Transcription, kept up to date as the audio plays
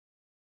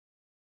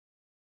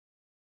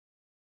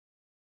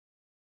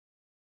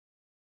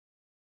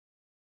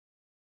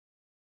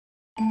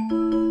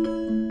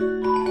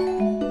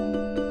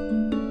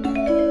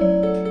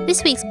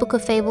This week's Book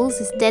of Fables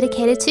is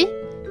dedicated to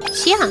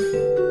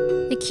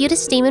Shia, the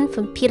cutest demon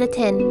from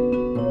Pita-ten.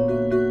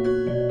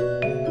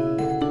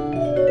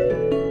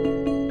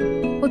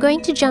 We're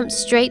going to jump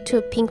straight to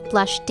a pink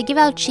blush to give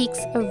our cheeks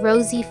a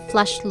rosy,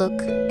 flushed look.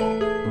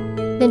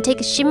 Then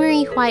take a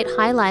shimmery white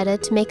highlighter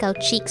to make our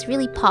cheeks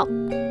really pop.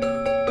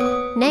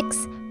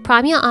 Next,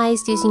 prime your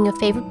eyes using your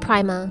favorite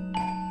primer.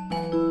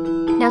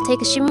 Now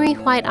take a shimmery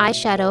white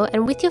eyeshadow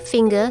and with your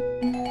finger,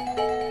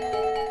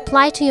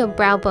 apply to your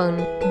brow bone.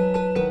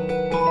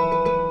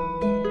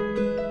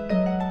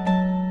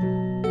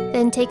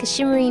 Then take a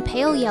shimmery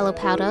pale yellow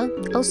powder,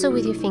 also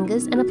with your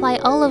fingers, and apply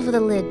all over the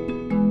lid.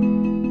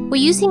 We're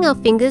using our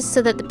fingers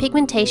so that the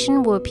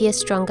pigmentation will appear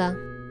stronger.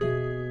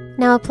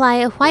 Now apply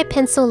a white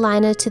pencil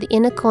liner to the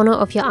inner corner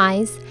of your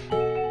eyes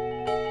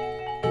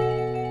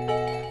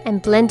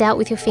and blend out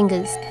with your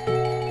fingers.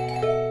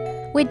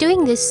 We're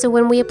doing this so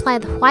when we apply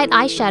the white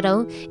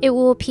eyeshadow, it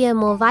will appear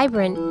more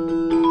vibrant.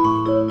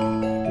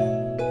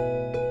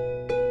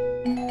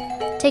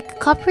 Take a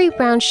coppery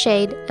brown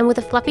shade and with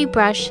a fluffy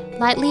brush,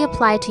 lightly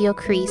apply to your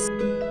crease.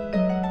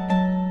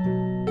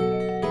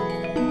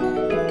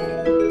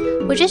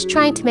 We're just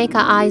trying to make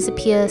our eyes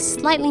appear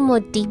slightly more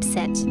deep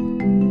set.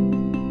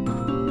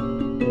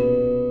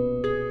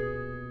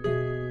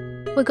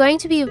 We're going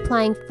to be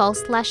applying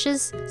false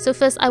lashes, so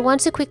first I want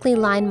to quickly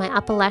line my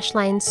upper lash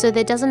line so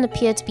there doesn't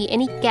appear to be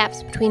any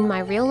gaps between my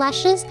real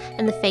lashes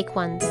and the fake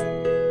ones.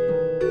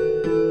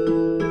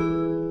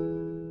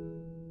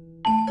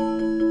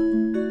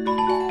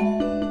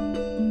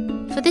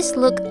 For this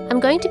look,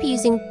 I'm going to be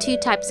using two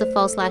types of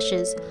false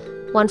lashes,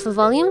 one for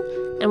volume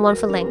and one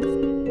for length.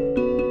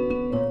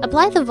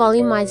 Apply the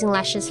volumizing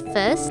lashes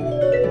first,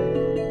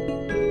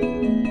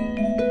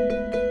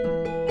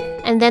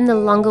 and then the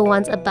longer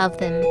ones above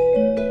them.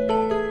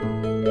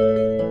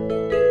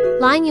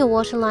 Line your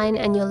waterline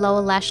and your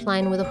lower lash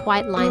line with a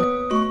white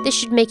liner. This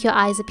should make your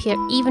eyes appear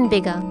even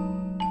bigger.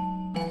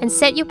 And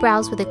set your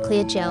brows with a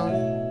clear gel.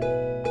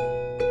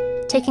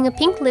 Taking a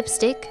pink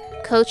lipstick,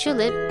 coat your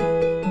lip.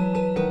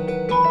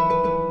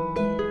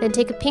 Then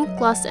take a pink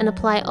gloss and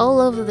apply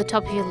all over the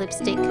top of your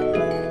lipstick.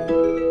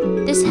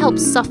 This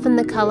helps soften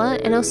the color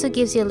and also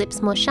gives your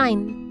lips more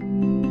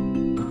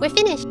shine. We're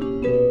finished!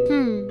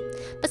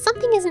 But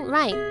something isn't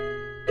right.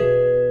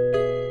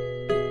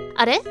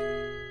 Are?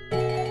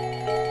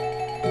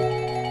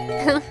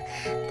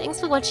 Thanks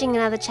for watching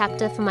another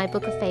chapter from my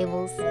Book of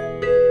Fables.